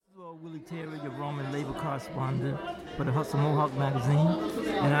Terry, your Roman labor correspondent for the Hudson Mohawk magazine,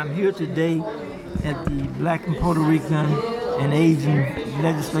 and I'm here today at the Black and Puerto Rican and Asian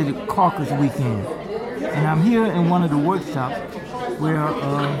Legislative Caucus weekend. And I'm here in one of the workshops where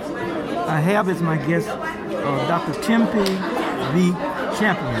I have as my guest Dr. Tempii V.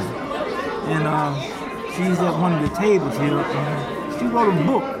 Champion. And she's at one of the tables here, and she wrote a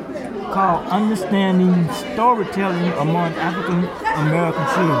book called Understanding Storytelling Among African American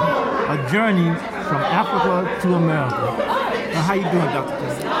Children, a journey from Africa to America. How you doing, Dr.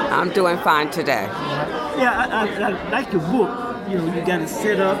 Tempii? I'm doing fine today. I like your book. You know, you got it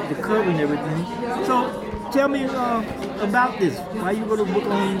set up, the cover and everything. So tell me about this. Why you wrote a book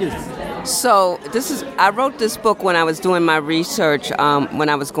on this? So I wrote this book when I was doing my research, when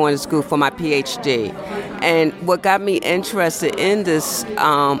I was going to school for my PhD. And what got me interested in this,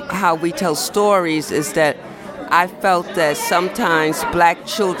 how we tell stories, is that I felt that sometimes black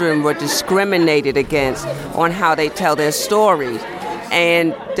children were discriminated against on how they tell their stories.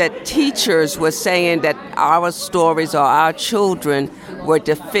 And that teachers were saying that our stories or our children were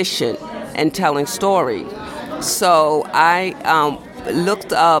deficient in telling stories. So I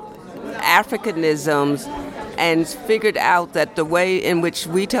looked up Africanisms and figured out that the way in which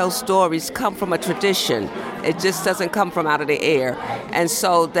we tell stories come from a tradition. It just doesn't come from out of the air. And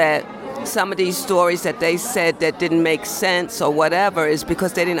so that some of these stories that they said that didn't make sense or whatever is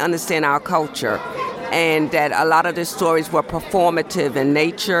because they didn't understand our culture. And that a lot of the stories were performative in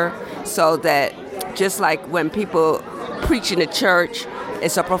nature, so that just like when people preach in the church,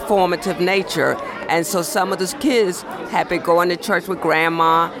 it's a performative nature. And so some of those kids have been going to church with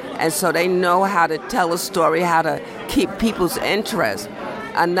grandma, and so they know how to tell a story, how to keep people's interest.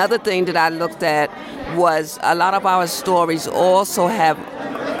 Another thing that I looked at was a lot of our stories also have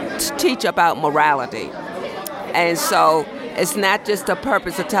to teach about morality. And so it's not just the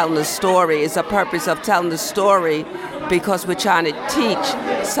purpose of telling the story, it's a purpose of telling the story because we're trying to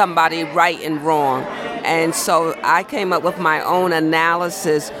teach somebody right and wrong. And so I came up with my own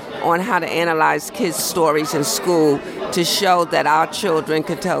analysis on how to analyze kids' stories in school to show that our children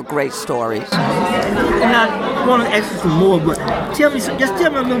can tell great stories. And I want to ask you some more, but tell me a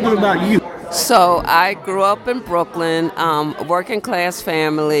little bit about you. So I grew up in Brooklyn, working class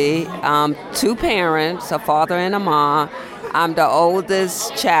family, 2 parents, a father and a mom. I'm the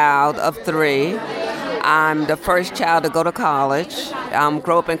oldest child of 3. I'm the first child to go to college.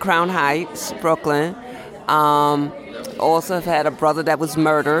 Grew up in Crown Heights, Brooklyn. Also have had a brother that was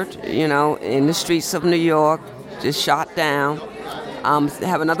murdered, in the streets of New York, just shot down.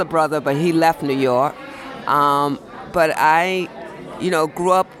 Have another brother, but he left New York. But I,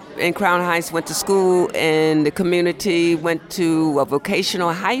 grew up in Crown Heights, went to school in the community, went to a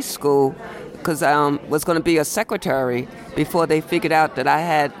vocational high school because I was going to be a secretary before they figured out that I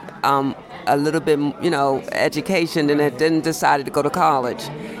had a little bit, education, and then decided to go to college.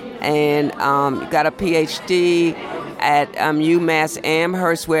 And got a PhD at UMass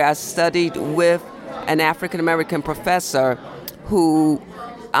Amherst, where I studied with an African-American professor who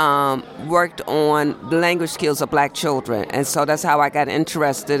worked on the language skills of black children. And so that's how I got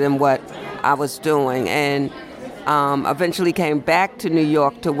interested in what I was doing. And eventually came back to New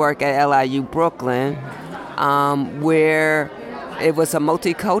York to work at LIU Brooklyn, where it was a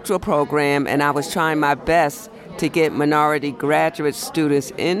multicultural program, and I was trying my best to get minority graduate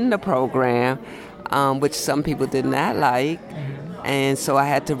students in the program, which some people did not like. And so I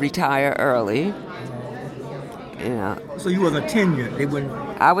had to retire early. So you wasn't tenured? They wouldn't.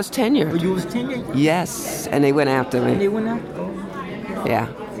 I was tenured. Oh, you was tenured? Yes, and they went after me. They went after? Oh. Yeah.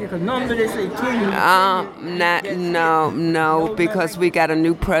 Because normally they say tenured. No, because we got a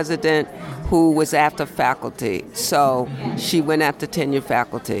new president who was after faculty, so she went after tenured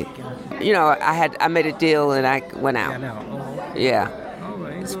faculty. I made a deal and I went out. Yeah.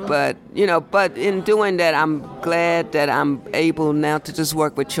 But in doing that, I'm glad that I'm able now to just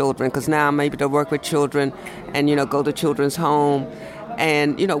work with children, because now I'm able to work with children and, go to children's home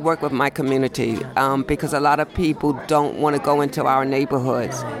and, work with my community, because a lot of people don't want to go into our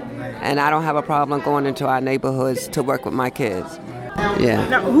neighborhoods. And I don't have a problem going into our neighborhoods to work with my kids. Yeah.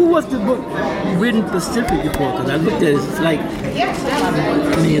 Now, who was the book written specifically for? Because I looked at it, it's like,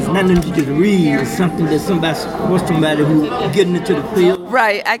 it's nothing you just read. It's something that somebody who getting into the field.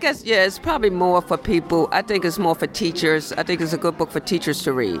 Right. I guess, it's probably more for people. I think it's more for teachers. I think it's a good book for teachers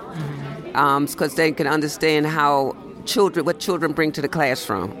to read, because they can understand what children bring to the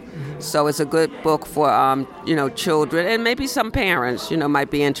classroom. So it's a good book for, children, and maybe some parents,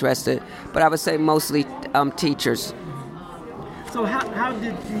 might be interested. But I would say mostly teachers. So how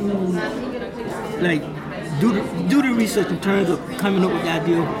did you do the research in terms of coming up with the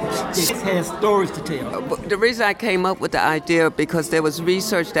idea that has stories to tell? The reason I came up with the idea because there was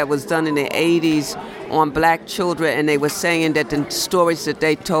research that was done in the 80s on black children, and they were saying that the stories that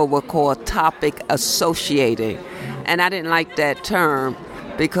they told were called topic associating. And I didn't like that term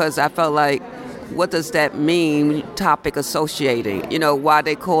because I felt like, what does that mean, topic associating? You know, why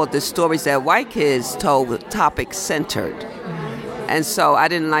they called the stories that white kids told topic centered. And so I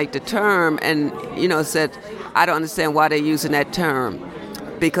didn't like the term and, you know, said, I don't understand why they're using that term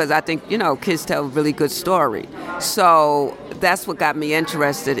because I think, you know, kids tell a really good story. So that's what got me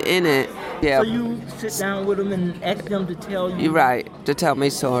interested in it. Yeah. So you sit down with them and ask them to tell you? You're right, to tell me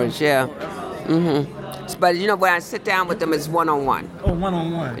stories, yeah. Mm-hmm. But, you know, when I sit down with them, it's one-on-one. Oh,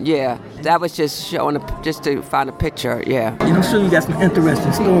 one-on-one. Yeah, that was just showing, just to find a picture, yeah. And I'm sure you got some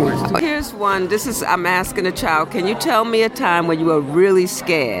interesting stories, too. Here's one. I'm asking a child, can you tell me a time when you were really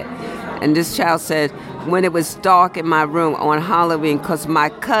scared? And this child said, when it was dark in my room on Halloween, because my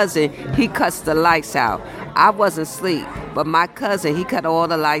cousin, he cuts the lights out. I wasn't asleep, but my cousin, he cut all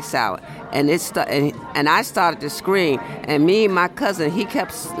the lights out. And I started to scream. And me and my cousin, he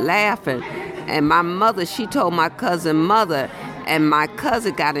kept laughing. And my mother, she told my cousin mother, and my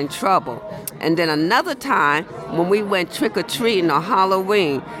cousin got in trouble. And then another time, when we went trick-or-treating on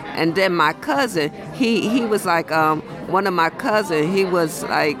Halloween, and then my cousin, he was like, one of my cousins, he was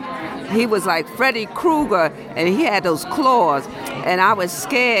like Freddy Krueger, and he had those claws. And I was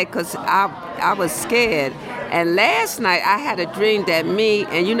scared because I was scared. And last night, I had a dream that me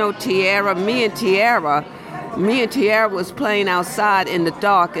and Tiara was playing outside in the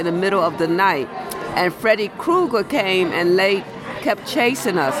dark in the middle of the night. And Freddy Krueger came and kept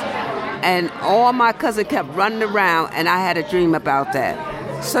chasing us. And all my cousins kept running around, and I had a dream about that.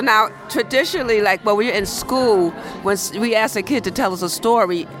 So now, traditionally, like when we're in school, when we ask a kid to tell us a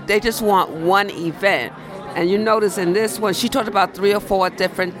story, they just want one event. And you notice in this one, she talked about 3 or 4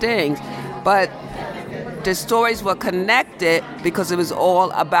 different things. But the stories were connected because it was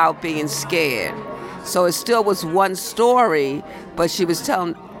all about being scared. So it still was one story, but she was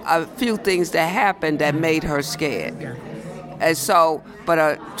telling a few things that happened that made her scared. And so, but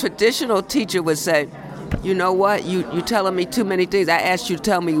a traditional teacher would say, you know what, you're telling me too many things. I asked you to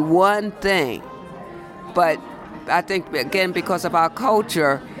tell me one thing. But I think, again, because of our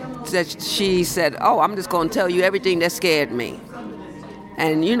culture, that she said, oh, I'm just going to tell you everything that scared me.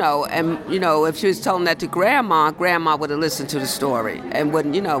 And, if she was telling that to Grandma would have listened to the story and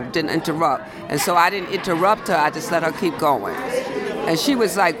wouldn't, didn't interrupt. And so I didn't interrupt her. I just let her keep going. And she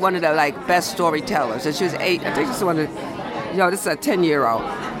was like one of the best storytellers. And she was 8. I think she's one of this is a 10-year-old.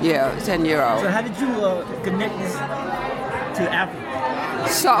 Yeah, 10-year-old. So how did you connect this to Africa?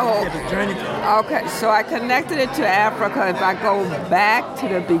 So I connected it to Africa. If I go back to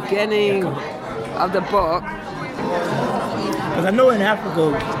the beginning of the book. Because I know in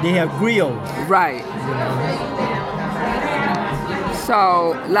Africa they have griots. Right.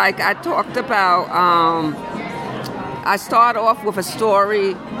 So, like I talked about, I start off with a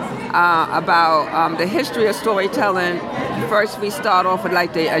story about the history of storytelling. First, we start off with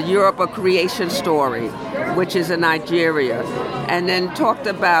a Yoruba creation story, which is in Nigeria. And then talked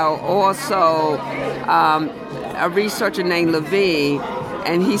about also a researcher named Levine.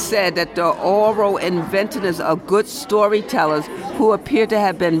 And he said that the oral inventiveness of good storytellers who appear to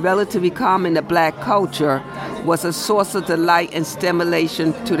have been relatively common in the black culture was a source of delight and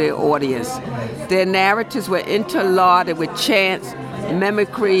stimulation to their audience. Their narratives were interlarded with chants,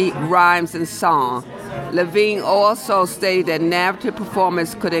 mimicry, rhymes, and song. Levine also stated that narrative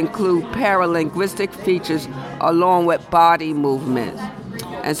performance could include paralinguistic features along with body movements.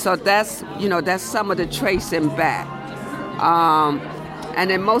 And so that's some of the tracing back. And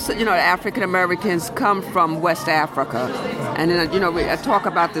then most of, African Americans come from West Africa. And then, I talk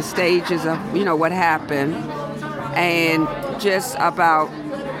about the stages of, what happened and just about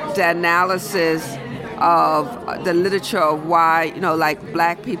the analysis of the literature of why,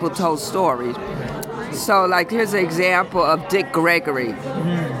 black people told stories. So, here's an example of Dick Gregory.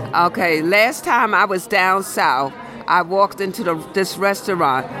 Okay, last time I was down south, I walked into this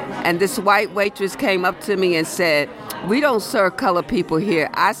restaurant, and this white waitress came up to me and said, "We don't serve colored people here."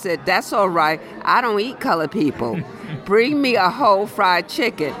 I said, "That's all right. I don't eat colored people. Bring me a whole fried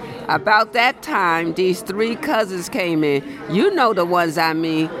chicken." About that time, these 3 cousins came in. You know the ones I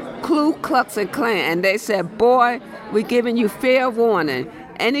mean, Ku Klux and Klan. And they said, "Boy, we're giving you fair warning.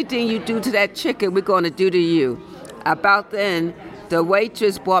 Anything you do to that chicken, we're going to do to you." About then, the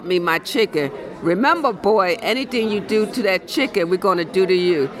waitress brought me my chicken. "Remember, boy, anything you do to that chicken, we're going to do to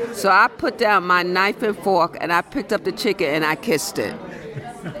you." So I put down my knife and fork, and I picked up the chicken, and I kissed it.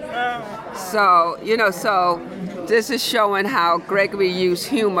 So, so this is showing how Gregory used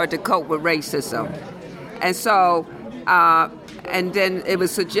humor to cope with racism. And so, and then it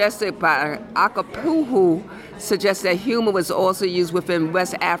was suggested by Akapuhu, suggests that humor was also used within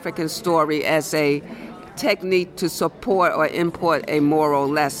West African story as a technique to support or import a moral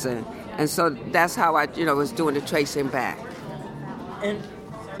lesson. And so that's how I, was doing the tracing back. And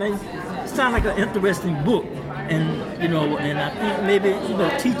it sounds like an interesting book. And, and I think maybe,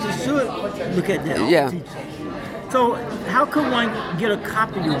 teachers should look at that. Yeah. So how can one get a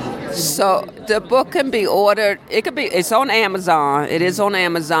copy of it? So the book can be ordered. It's on Amazon. It is on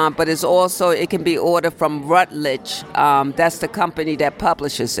Amazon, but it can be ordered from Routledge. That's the company that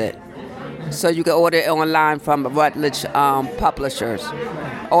publishes it. So you can order it online from Routledge Publishers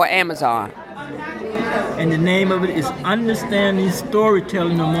or Amazon. And the name of it is Understanding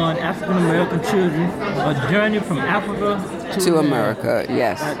Storytelling Among African American Children, A Journey from Africa to America.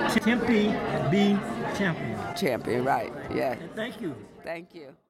 Yes. Tempii B. Champion. Champion, right. Yeah. Thank you. Thank you.